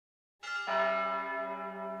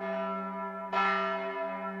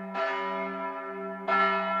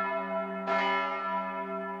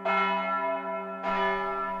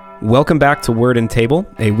Welcome back to Word and Table,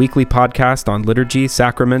 a weekly podcast on liturgy,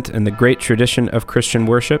 sacrament, and the great tradition of Christian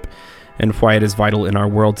worship, and why it is vital in our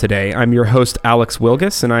world today. I'm your host, Alex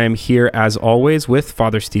Wilgus, and I am here, as always, with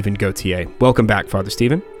Father Stephen Gautier. Welcome back, Father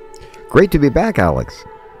Stephen. Great to be back, Alex.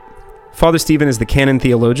 Father Stephen is the canon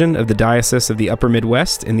theologian of the Diocese of the Upper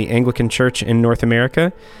Midwest in the Anglican Church in North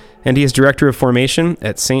America, and he is Director of Formation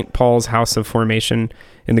at St. Paul's House of Formation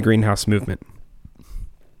in the Greenhouse Movement.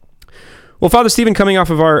 Well, Father Stephen, coming off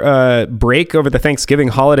of our break over the Thanksgiving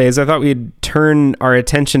holidays, I thought we'd turn our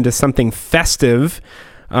attention to something festive.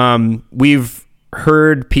 We've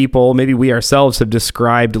heard people, maybe we ourselves have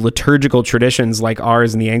described liturgical traditions like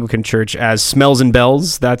ours in the Anglican Church as smells and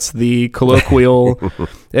bells. That's the colloquial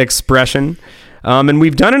expression. And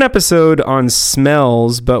we've done an episode on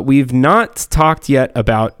smells, but we've not talked yet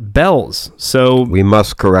about bells. So we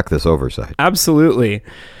must correct this oversight. Absolutely.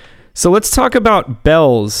 So let's talk about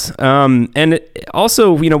bells. And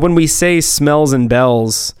also, when we say smells and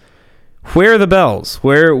bells, where are the bells?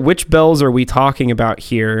 Which bells are we talking about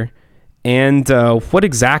here? And what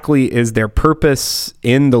exactly is their purpose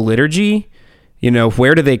in the liturgy?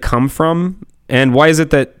 Where do they come from? And why is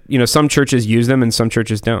it that, some churches use them and some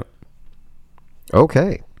churches don't?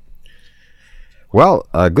 Okay. Well,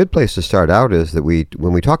 a good place to start out is that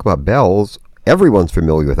when we talk about bells, everyone's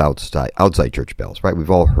familiar with outside church bells, right?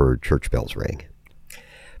 We've all heard church bells ring.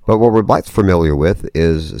 But what we're less familiar with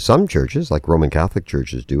is some churches, like Roman Catholic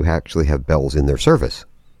churches do, actually have bells in their service.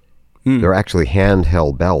 They're actually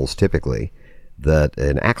handheld bells, typically, that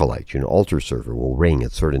an acolyte, altar server, will ring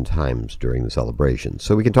at certain times during the celebration.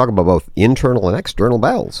 So we can talk about both internal and external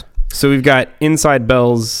bells. So we've got inside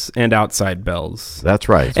bells and outside bells. That's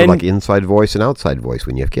right. So like inside voice and outside voice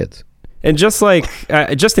when you have kids. And just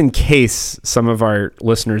in case some of our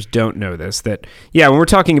listeners don't know this, when we're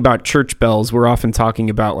talking about church bells, we're often talking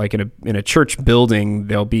about like in a church building,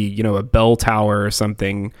 there'll be, a bell tower or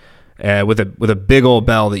something with a big old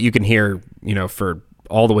bell that you can hear, for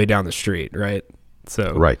all the way down the street, right?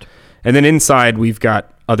 So right. And then inside we've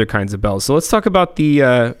got other kinds of bells. So let's talk about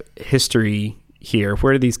the history here.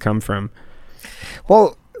 Where do these come from?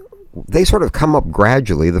 Well, they sort of come up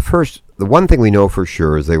gradually. The one thing we know for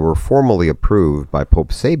sure is they were formally approved by Pope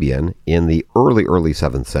Sabian in the early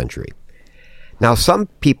 7th century. Now, some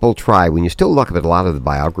people try, when you still look at a lot of the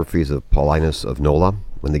biographies of Paulinus of Nola,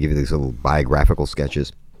 when they give you these little biographical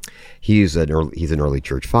sketches, he's an early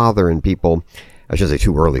church father, and people, I shouldn't say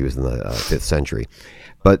too early, he was in the 5th century.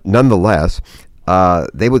 But nonetheless,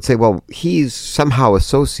 they would say, well, he's somehow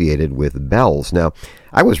associated with bells. Now,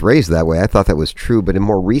 I was raised that way. I thought that was true, but in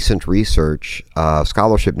more recent research,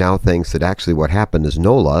 scholarship now thinks that actually what happened is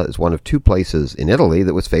Nola is one of two places in Italy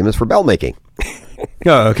that was famous for bell making.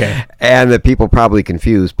 Oh, okay. And that people probably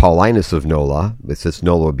confuse Paulinus of Nola, since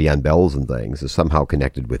Nola would be on bells and things, is somehow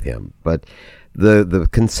connected with him. But the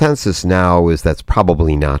consensus now is that's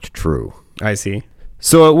probably not true. I see.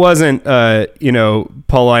 So it wasn't,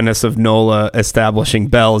 Paulinus of Nola establishing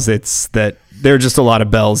bells. It's that there are just a lot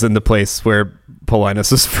of bells in the place where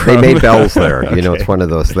Paulinus is from. They made bells there. It's one of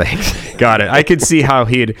those things. Got it. I could see how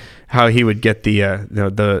he would get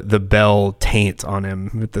the bell taint on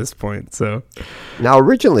him at this point. So now,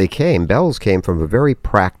 originally bells came from a very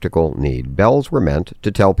practical need. Bells were meant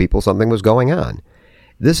to tell people something was going on.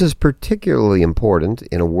 This is particularly important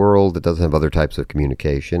in a world that doesn't have other types of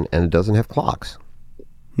communication and it doesn't have clocks.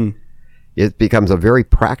 It becomes a very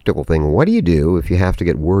practical thing. What do you do if you have to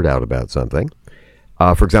get word out about something?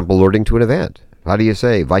 For example, alerting to an event. How do you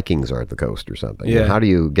say Vikings are at the coast or something? Yeah. How do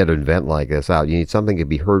you get an event like this out? You need something to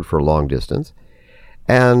be heard for a long distance.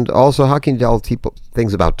 And also, how can you tell people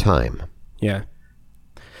things about time? Yeah.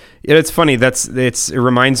 It's funny. It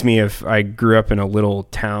reminds me of, I grew up in a little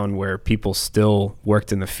town where people still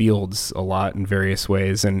worked in the fields a lot in various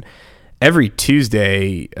ways. And every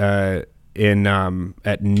Tuesday, at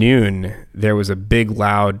noon, there was a big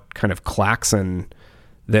loud kind of klaxon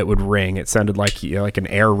that would ring. It sounded like an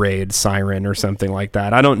air raid siren or something like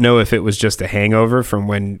that. I don't know if it was just a hangover from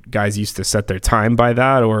when guys used to set their time by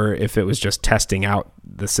that, or if it was just testing out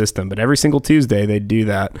the system. But every single Tuesday they'd do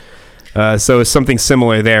that. So it's something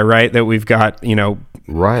similar there, right? That we've got,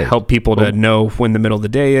 right. help people to know when the middle of the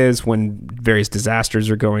day is, when various disasters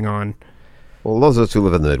are going on. Well, those of us who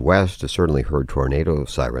live in the Midwest have certainly heard tornado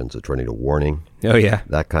sirens, a tornado warning. Oh, yeah.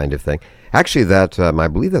 That kind of thing. Actually, I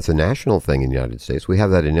believe that's a national thing in the United States. We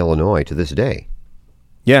have that in Illinois to this day.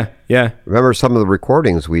 Yeah. Remember some of the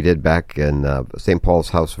recordings we did back in St. Paul's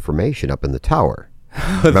House of Formation up in the tower?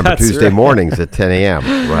 Remember Tuesday mornings at 10 a.m.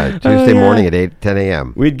 Right, Tuesday morning at 10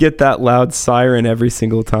 a.m. We'd get that loud siren every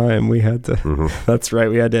single time. We had to. That's right.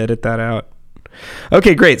 We had to edit that out.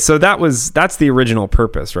 Okay, great. So that's the original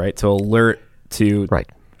purpose, right? To alert to Right.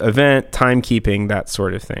 event, timekeeping, that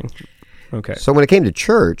sort of thing. Okay. So when it came to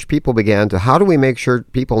church, people began to, how do we make sure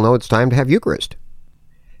people know it's time to have Eucharist?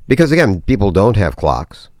 Because again, people don't have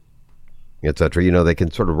clocks, etc. They can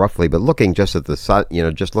sort of roughly, but looking just at the sun,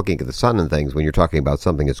 just looking at the sun and things when you're talking about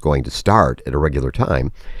something that's going to start at a regular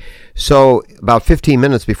time. So about 15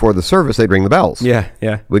 minutes before the service, they'd ring the bells. Yeah.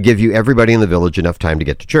 Would give you everybody in the village enough time to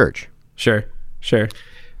get to church. Sure.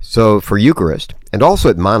 So for Eucharist, and also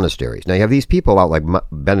at monasteries. Now you have these people out like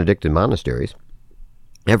Benedictine monasteries.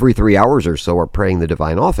 Every 3 hours or so are praying the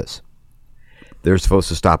divine office. They're supposed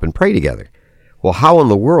to stop and pray together. Well, how in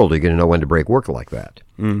the world are you going to know when to break work like that?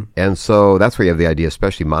 And so that's where you have the idea,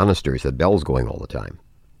 especially monasteries, that bells going all the time.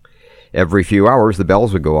 Every few hours, the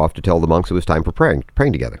bells would go off to tell the monks it was time for praying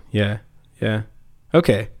together. Yeah.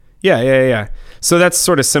 Okay. Yeah. So that's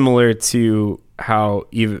sort of similar to how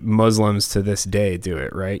even Muslims to this day do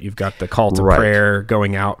it, right? You've got the call to prayer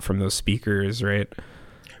going out from those speakers, right?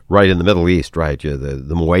 Right, in the Middle East, right? Yeah, the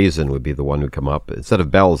muezzin would be the one who'd come up. Instead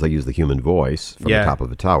of bells, they use the human voice from the top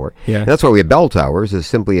of a tower. Yeah. And that's why we have bell towers, is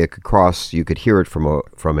simply you could hear it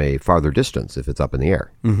from a farther distance if it's up in the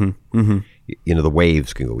air. The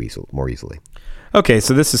waves can go more easily. Okay,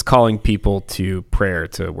 so this is calling people to prayer,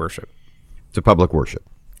 to worship. To public worship.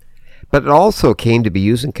 But it also came to be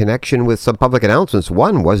used in connection with some public announcements.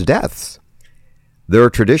 One was deaths. There are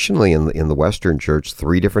traditionally in the Western Church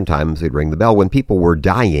 3 different times they'd ring the bell when people were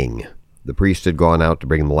dying. The priest had gone out to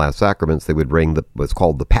bring them the last sacraments. They would ring what's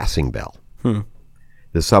called the passing bell.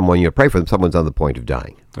 There's someone, pray for them, someone's on the point of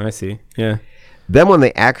dying. I see, yeah. Then when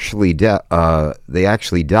they actually died,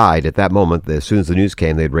 at that moment, as soon as the news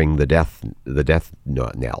came, they'd ring the death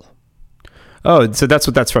knell. Oh, so that's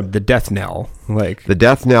what that's from, the death knell. The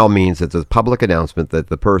death knell means it's a public announcement that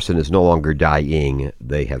the person is no longer dying,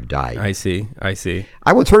 they have died. I see.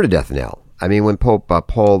 I once heard a death knell. I mean, when Pope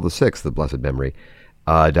Paul VI, the blessed memory,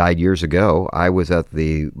 died years ago, I was at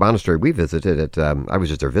the monastery we visited I was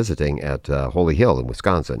just there visiting at Holy Hill in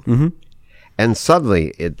Wisconsin. Mm-hmm. And suddenly,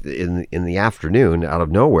 in the afternoon, out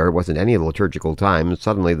of nowhere, it wasn't any liturgical time,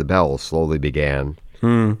 suddenly the bells slowly began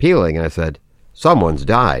pealing, and I said, someone's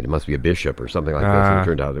died. It must be a bishop or something like this. And it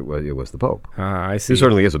turned out it was the Pope. I see. He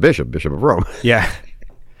certainly is a bishop of Rome. Yeah.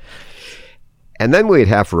 And then we'd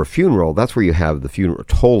have for a funeral, that's where you have the funeral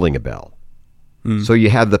tolling a bell. So you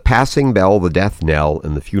have the passing bell, the death knell,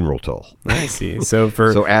 and the funeral toll. I see. So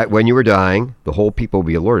when you were dying, the whole people would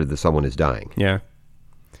be alerted that someone is dying. Yeah.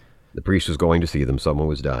 The priest was going to see them. Someone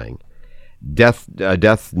was dying. Death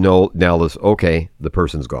knell is, okay, the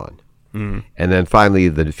person's gone. And then finally,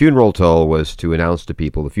 the funeral toll was to announce to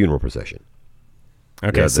people the funeral procession.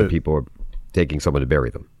 Okay, so that people are taking someone to bury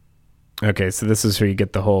them. Okay, so this is where you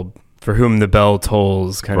get the whole "for whom the bell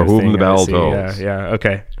tolls" kind of thing. For whom the bell tolls. Yeah.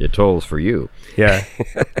 Okay. It tolls for you. Yeah.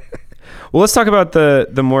 Well, let's talk about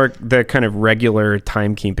the kind of regular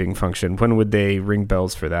timekeeping function. When would they ring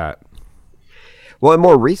bells for that? Well, in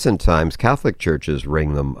more recent times, Catholic churches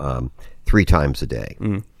ring them 3 times a day,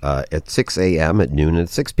 at 6 a.m., at noon, and at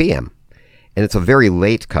 6 p.m. And it's a very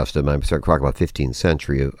late custom. I'm starting talking about 15th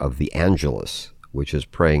century of the Angelus, which is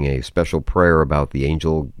praying a special prayer about the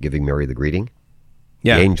angel giving Mary the greeting.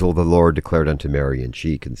 Yeah. The angel of the Lord declared unto Mary, and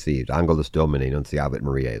she conceived. Angelus Domini nunciavit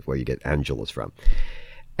Mariae is where you get Angelus from.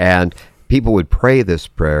 And people would pray this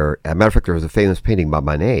prayer. As a matter of fact, there was a famous painting by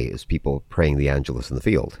Manet, is people praying the Angelus in the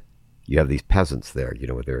field. You have these peasants there,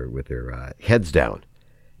 with their heads down,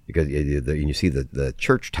 because you see the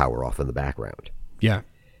church tower off in the background. Yeah.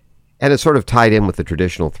 And it's sort of tied in with the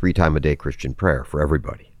traditional 3-time-a-day Christian prayer for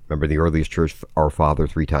everybody. Remember the earliest church, Our Father,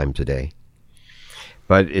 3 times a day?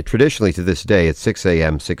 But traditionally to this day, it's 6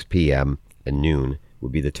 a.m., 6 p.m., and noon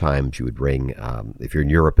would be the times you would ring. If you're in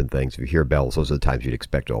Europe and things, if you hear bells, those are the times you'd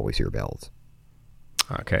expect to always hear bells.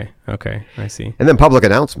 Okay, I see. And then public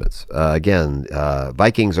announcements. Again,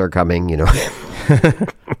 Vikings are coming,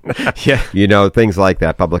 Yeah. Things like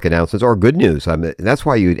that, public announcements, or good news. And that's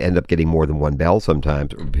why you'd end up getting more than one bell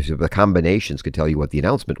sometimes, because the combinations could tell you what the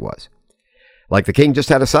announcement was. Like the king just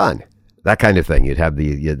had a son, that kind of thing. You'd have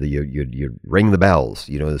you'd ring the bells,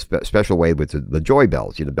 in a special way with the joy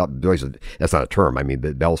bells. That's not a term. I mean,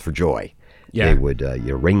 the bells for joy. Yeah. They would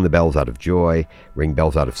ring the bells out of joy, ring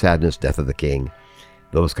bells out of sadness, death of the king.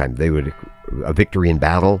 Those kind. A victory in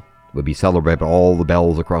battle would be celebrated by all the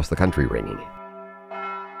bells across the country ringing.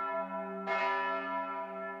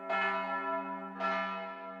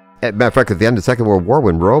 As a matter of fact, at the end of the Second World War,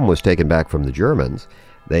 when Rome was taken back from the Germans,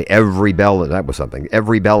 every bell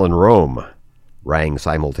in Rome rang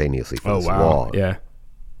simultaneously for this law.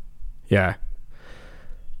 Yeah.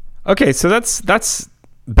 Okay, so that's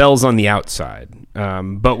bells on the outside.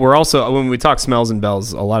 But we're also, when we talk smells and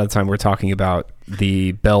bells, a lot of the time we're talking about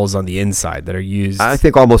the bells on the inside that are used. I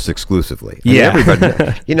think almost exclusively. I mean, Yeah.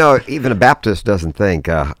 everybody, even a Baptist doesn't think,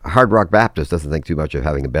 Hard Rock Baptist doesn't think too much of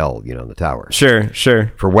having a bell, in the tower.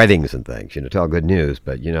 Sure. For weddings and things, tell good news.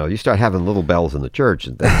 But, you start having little bells in the church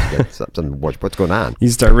and things, that's something, what's going on? You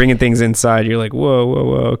start ringing things inside. You're like,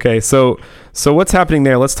 whoa. Okay. So what's happening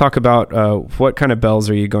there? Let's talk about what kind of bells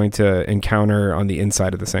are you going to encounter on the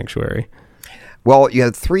inside of the sanctuary? Well, you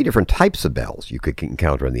had 3 different types of bells you could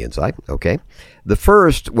encounter on the inside, okay? The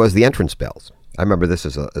first was the entrance bells. I remember this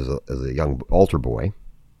as a young altar boy,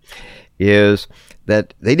 is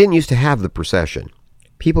that they didn't used to have the procession.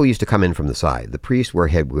 People used to come in from the side. The priest wore a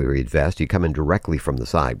head vest. He'd come in directly from the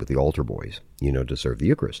side with the altar boys, to serve the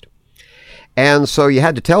Eucharist. And so you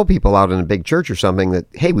had to tell people out in a big church or something that,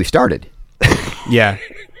 hey, we started. Yeah.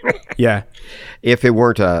 Yeah. If it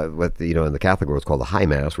weren't what in the Catholic world, it's called the High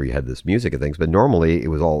Mass, where you had this music and things, but normally it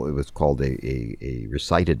was called a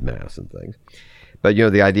recited Mass and things. But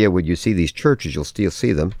the idea, when you see these churches, you'll still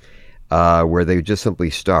see them where they just simply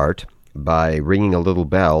start by ringing a little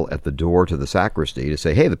bell at the door to the sacristy to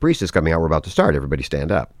say, hey, the priest is coming out, we're about to start, everybody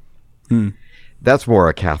stand up. That's more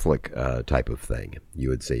a Catholic type of thing, you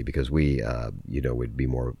would see, because we would be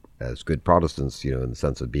more as good Protestants, in the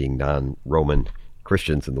sense of being non-Roman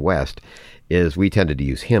Christians in the West, is we tended to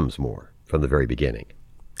use hymns more from the very beginning.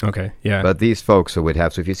 Okay, yeah. But these folks who would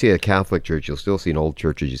have, so if you see a Catholic church, you'll still see in old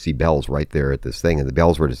churches, you see bells right there at this thing, and the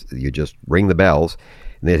bells were just, you just ring the bells,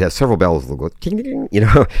 and they'd have several bells that go ding, ding,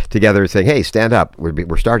 ding, together saying, hey, stand up,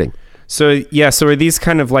 we're starting. So are these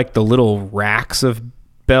kind of like the little racks of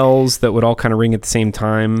bells that would all kind of ring at the same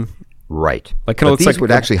time? Right. Like kind of looks these like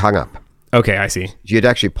would actually hung up. Okay, I see. You'd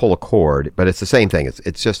actually pull a cord, but it's the same thing.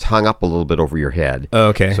 It's just hung up a little bit over your head. Oh,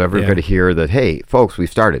 okay. So everybody could hear that, hey, folks, we've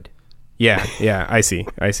started. Yeah, I see.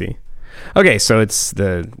 Okay, so it's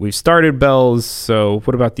we've started bells. So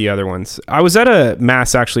what about the other ones? I was at a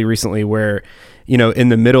Mass actually recently where, in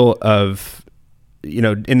the middle of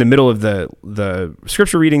the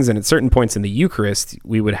scripture readings and at certain points in the Eucharist,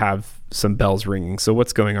 we would have some bells ringing. So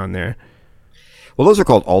what's going on there? Well, those are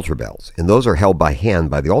called altar bells, and those are held by hand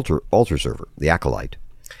by the altar server, the acolyte.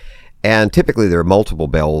 And typically there are multiple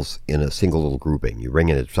bells in a single little grouping. You ring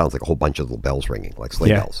it, it sounds like a whole bunch of little bells ringing, like sleigh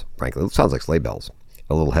bells, frankly. It sounds like sleigh bells,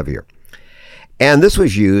 a little heavier. And this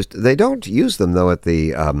was used, they don't use them, though, at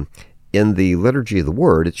the in the Liturgy of the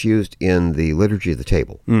Word. It's used in the Liturgy of the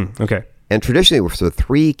Table. Okay. And traditionally, there were sort of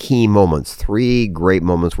 3 key moments, 3 great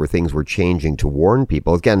moments where things were changing to warn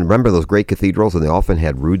people. Again, remember those great cathedrals, and they often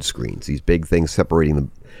had rood screens, these big things separating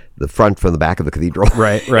the front from the back of the cathedral.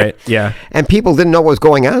 Right, yeah. And people didn't know what was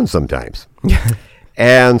going on sometimes.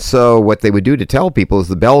 And so what they would do to tell people is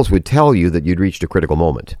the bells would tell you that you'd reached a critical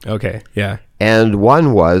moment. Okay, yeah. And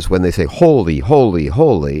one was when they say, holy, holy,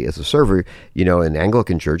 holy, as a server, in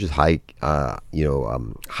Anglican churches, high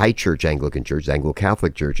church Anglican churches,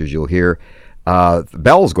 Anglo-Catholic churches, you'll hear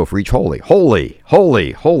bells go for each holy, holy,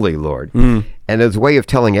 holy, holy Lord. And it's a way of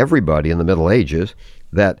telling everybody in the Middle Ages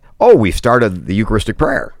that, we've started the Eucharistic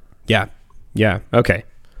prayer. Yeah, okay.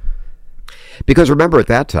 Because remember, at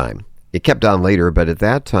that time, it kept on later, but at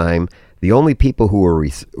that time, the only people who were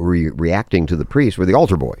reacting to the priest were the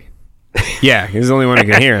altar boy. Yeah, he was the only one who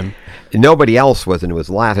could hear him. Nobody else was, and it was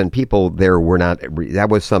Latin. People there were not, that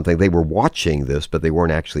was something, they were watching this, but they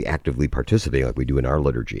weren't actually actively participating like we do in our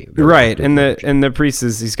liturgy. Right, and the priest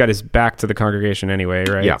he's got his back to the congregation anyway,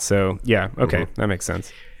 right? Yeah. So, yeah, okay, that makes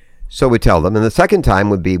sense. So we tell them, and the second time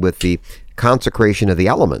would be with the consecration of the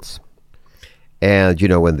elements. And,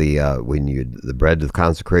 when the bread of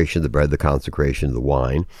consecration, the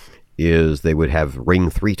wine, is they would have ring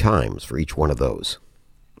 3 times for each one of those.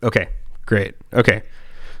 Okay, great. Okay.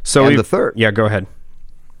 So and the third. Yeah, go ahead.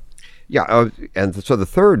 Yeah, and so the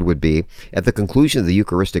third would be, at the conclusion of the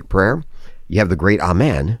Eucharistic prayer, you have the great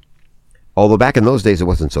Amen. Although back in those days it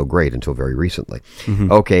wasn't so great until very recently.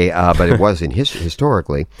 Okay, but it was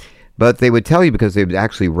historically. But they would tell you because they would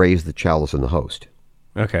actually raise the chalice and the host.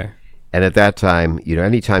 Okay. And at that time,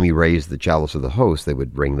 anytime you raised the chalice of the host, they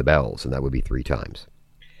would ring the bells, and that would be 3 times.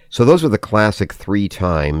 So those are the classic 3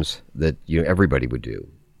 times that everybody would do.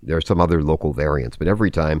 There are some other local variants, but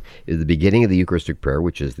every time is the beginning of the Eucharistic prayer,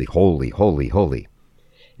 which is the holy, holy, holy.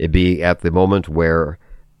 It'd be at the moment where,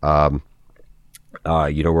 where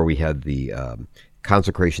we had the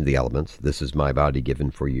consecration of the elements. This is my body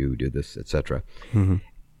given for you. Do this, etc.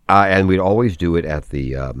 And we'd always do it at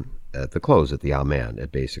the close, at the Amen,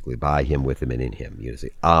 at basically by him, with him, and in him. You'd say,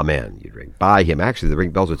 Amen. You'd ring by him. Actually, the ring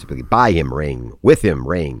bells would typically by him ring, with him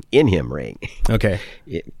ring, in him ring. Okay.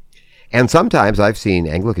 And sometimes I've seen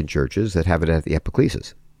Anglican churches that have it at the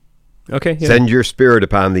epiclesis. Okay. Yeah. Send your spirit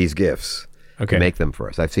upon these gifts Okay. to make them for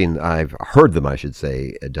us. I've heard them, I should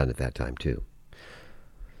say, done at that time too.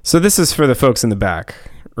 So this is for the folks in the back,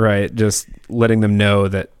 right? Just letting them know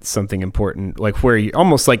that something important, like where you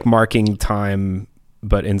almost like marking time,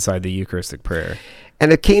 but inside the Eucharistic prayer.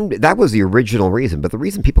 And that was the original reason, but the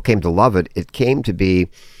reason people came to love it, it came to be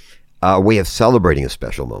a way of celebrating a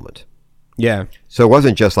special moment. Yeah. So it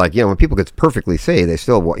wasn't just like, when people could perfectly say, they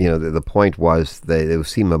still, the point was they would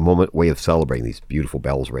seem way of celebrating these beautiful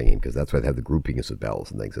bells ringing, because that's why they have the groupings of bells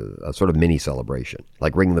and things, a sort of mini celebration,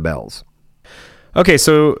 like ringing the bells. Okay,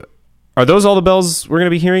 so are those all the bells we're going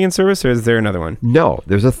to be hearing in service, or is there another one? No,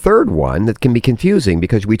 there's a third one that can be confusing,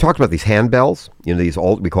 because we talked about these handbells, these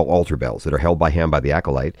we call altar bells that are held by hand by the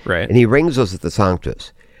acolyte. Right. And he rings those at the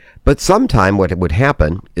Sanctus. But sometime what would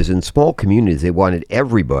happen is in small communities, they wanted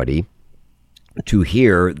everybody to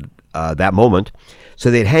hear that moment.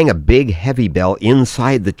 So they'd hang a big, heavy bell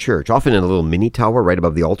inside the church, often in a little mini tower right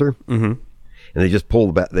above the altar. Mm-hmm. And they just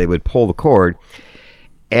they would pull the cord.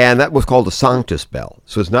 And that was called a Sanctus bell.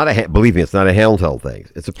 So it's not believe me, it's not a handheld thing.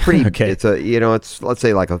 It's a pretty, Okay. it's let's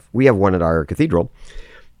say we have one at our cathedral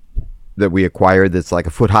that we acquired that's like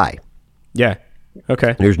a foot high. Yeah.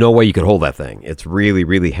 Okay. There's no way you could hold that thing. It's really,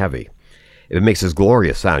 really heavy. It makes this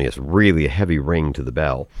glorious sound. It's really a heavy ring to the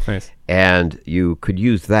bell. Nice. And you could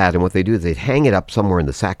use that. And what they do is they'd hang it up somewhere in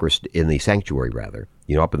the sanctuary rather,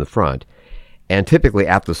 up in the front. And typically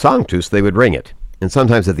at the Sanctus, they would ring it. And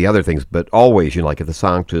sometimes at the other things, but always, like at the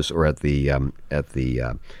Sanctus or at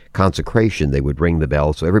the consecration, they would ring the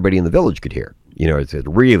bell so everybody in the village could hear. It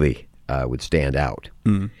really would stand out.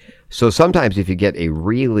 Mm. So sometimes if you get a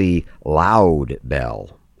really loud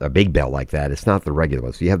bell, a big bell like that, it's not the regular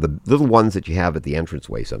one. So you have the little ones that you have at the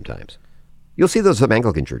entranceway sometimes. You'll see those at some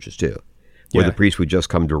Anglican churches too, where the priest would just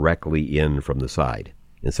come directly in from the side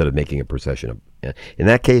instead of making a procession. In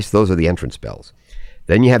that case, those are the entrance bells.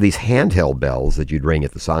 Then you have these handheld bells that you'd ring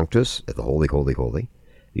at the Sanctus, at the Holy, Holy, Holy.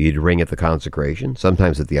 You'd ring at the consecration,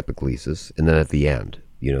 sometimes at the epiclesis, and then at the end,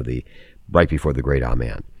 right before the great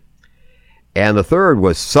Amen. And the third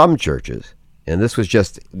was some churches, and this was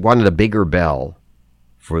just wanted a bigger bell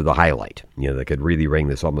for the highlight. That could really ring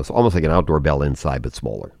this almost like an outdoor bell inside, but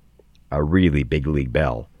smaller. A really big league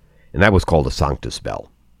bell. And that was called a Sanctus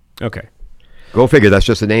bell. Okay. Go figure, that's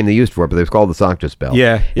just the name they used for it, but it was called the Sanctus bell.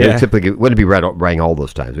 Yeah, And yeah. it typically wouldn't be rang all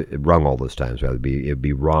those times. It rung all those times. It'd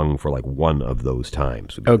be rung for like one of those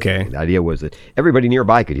times. Okay. The idea was that everybody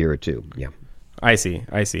nearby could hear it too. Yeah. I see.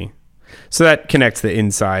 So that connects the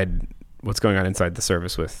inside, what's going on inside the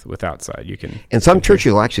service with outside. You can. And some churches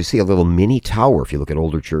you'll actually see a little mini tower if you look at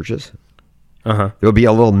older churches. Uh-huh. There'll be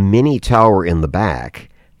a little mini tower in the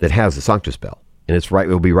back that has the Sanctus bell. And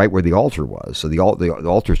it'll be right where the altar was, so the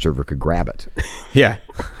altar server could grab it. Yeah.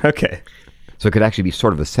 Okay. So it could actually be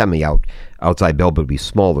sort of a outside bell, but it'd be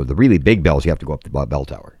smaller. The really big bells, you have to go up the bell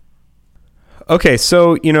tower. Okay,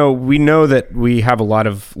 so, we know that we have a lot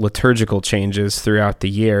of liturgical changes throughout the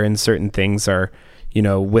year, and certain things are,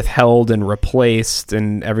 withheld and replaced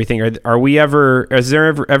and everything. Is there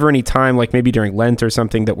ever any time, like maybe during Lent or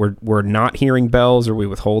something, that we're not hearing bells or we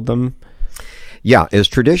withhold them? Yeah, as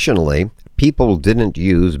traditionally, people didn't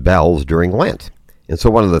use bells during Lent. And so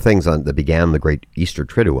one of the things that began the great Easter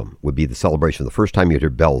Triduum would be the celebration of the first time you'd hear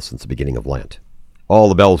bells since the beginning of Lent. All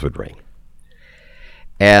the bells would ring.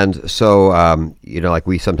 And so, like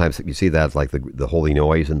we sometimes, you see that like the holy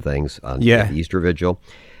noise and things on the Easter Vigil.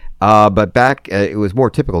 But back, it was more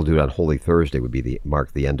typical to do it on Holy Thursday, would be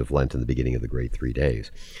mark the end of Lent and the beginning of the great 3 days.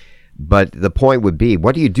 But the point would be,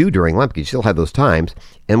 what do you do during Lent? Because you still have those times.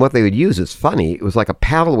 And what they would use, it's funny, it was like a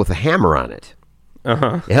paddle with a hammer on it.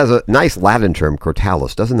 Uh-huh. It has a nice Latin term,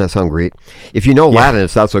 crotalus. Doesn't that sound great? If you know Latin,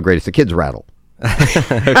 it's not so great. It's a kid's rattle.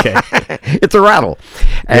 Okay. It's a rattle.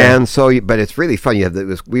 Yeah. And so, but it's really fun. You have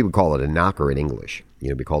this, we would call it a knocker in English.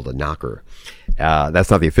 It'd be called a knocker. That's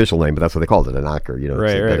not the official name, but that's what they called it, a knocker.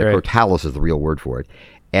 Right. Crotalus is the real word for it.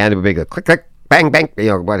 And it would make a click, click, bang, bang.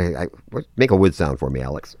 Make a wood sound for me,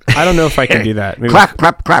 Alex. I don't know if I can do that. Maybe. Clap,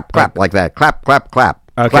 clap, clap, clap, like that. Clap, clap, clap.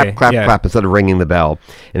 Okay, clap, clap, yeah. clap, instead of ringing the bell.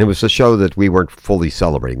 And it was to show that we weren't fully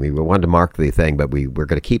celebrating. We wanted to mark the thing, but we're going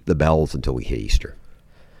to keep the bells until we hit Easter.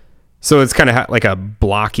 So it's kind of like a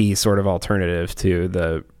blocky sort of alternative to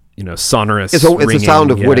the, sonorous It's ringing. a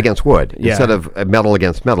sound of wood against wood. Yeah. Instead of metal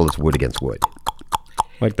against metal, it's wood against wood.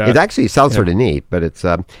 Like that. It actually sounds sort of neat, but it's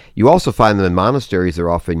you also find them in monasteries. They're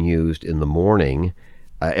often used in the morning,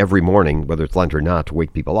 every morning, whether it's Lent or not, to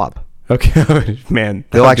wake people up. Okay, man.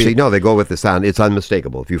 They'll actually, no, they go with the sound. It's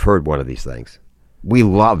unmistakable if you've heard one of these things. We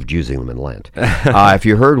loved using them in Lent. If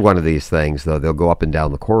you heard one of these things, though, they'll go up and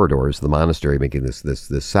down the corridors of the monastery making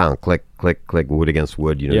this sound, click, click, click, wood against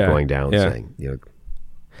wood, going down, saying,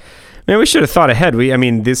 Man, we should have thought ahead.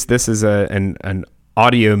 This is an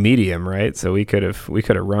audio medium, right? So we could have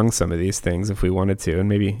rung some of these things if we wanted to, and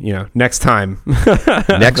maybe next time.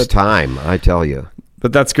 Next time, I tell you.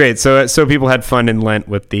 But that's great. So people had fun in Lent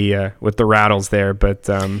with the rattles there. But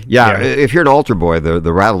if you're an altar boy,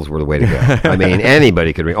 the rattles were the way to go. I mean,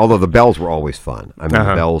 anybody could ring. Although the bells were always fun. I mean,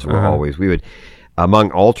 the bells were always. We would, among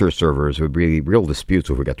altar servers, would be real disputes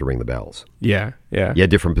if we got to ring the bells. Yeah. You had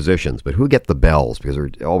different positions, but who get the bells? Because there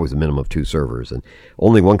were always a minimum of 2 servers, and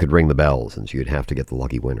only one could ring the bells, and so you'd have to get the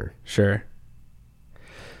lucky winner. Sure.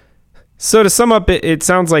 So to sum up, it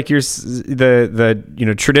sounds like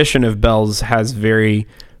the tradition of bells has very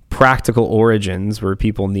practical origins where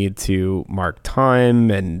people need to mark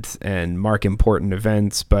time and mark important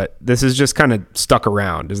events, but this is just kind of stuck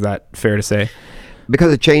around. Is that fair to say?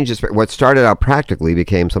 Because it changes. What started out practically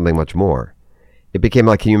became something much more. It became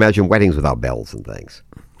like, can you imagine weddings without bells and things?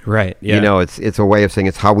 Right. Yeah. It's a way of saying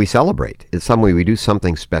it's how we celebrate. It's some way we do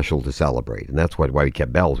something special to celebrate, and that's why we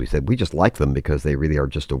kept bells. We said we just like them because they really are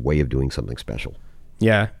just a way of doing something special.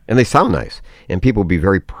 Yeah. And they sound nice, and people will be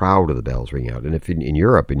very proud of the bells ringing out. And if in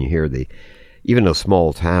Europe and you hear even a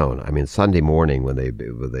small town, I mean Sunday morning when they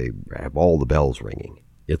have all the bells ringing,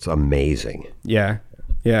 it's amazing. Yeah.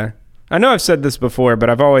 Yeah. I know I've said this before, but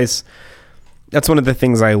that's one of the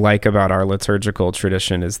things I like about our liturgical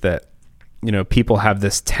tradition is that people have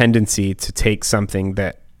this tendency to take something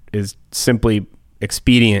that is simply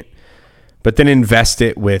expedient, but then invest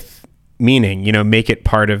it with meaning, make it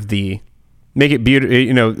part of make it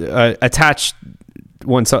beautiful, attach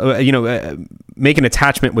make an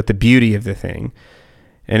attachment with the beauty of the thing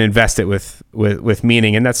and invest it with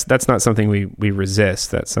meaning. And that's not something we resist.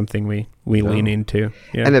 That's something we lean into.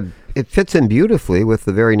 Yeah. And it fits in beautifully with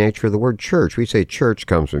the very nature of the word church. We say church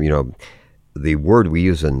comes from, the word we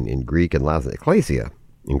use in Greek and Latin, ecclesia,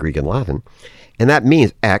 in Greek and Latin, and that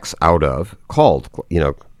means ex, out of, called,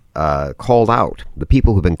 called out, the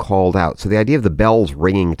people who've been called out. So the idea of the bells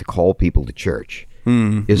ringing to call people to church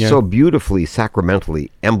is so beautifully,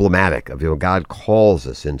 sacramentally emblematic of God calls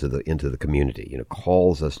us into the community,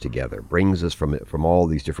 calls us together, brings us from all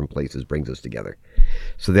these different places, brings us together.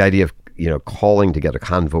 So the idea of calling together,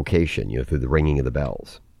 convocation, through the ringing of the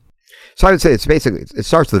bells. So I would say it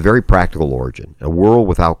starts with a very practical origin, a world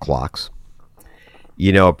without clocks.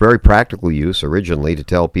 A very practical use originally to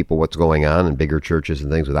tell people what's going on in bigger churches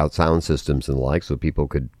and things without sound systems and the like, so people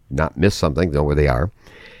could not miss something, know where they are.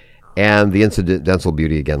 And the incidental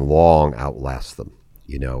beauty, again, long outlasts them.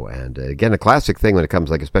 And again, a classic thing when it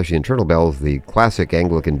comes, especially internal bells, the classic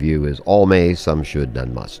Anglican view is all may, some should,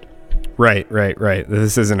 none must. Right.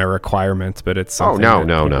 This isn't a requirement, but it's something no.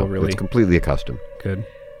 Really... It's completely a custom. Good.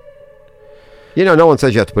 No one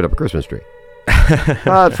says you have to put up a Christmas tree.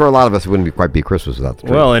 But for a lot of us, it wouldn't quite be Christmas without the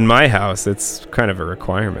tree. Well, in my house, it's kind of a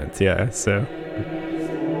requirement, yeah, so...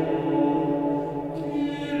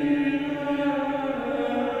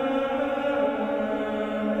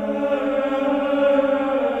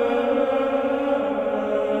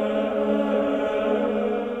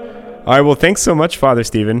 All right, well, thanks so much, Father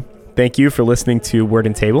Stephen. Thank you for listening to Word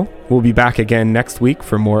and Table. We'll be back again next week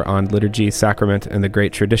for more on liturgy, sacrament, and the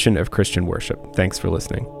great tradition of Christian worship. Thanks for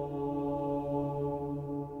listening.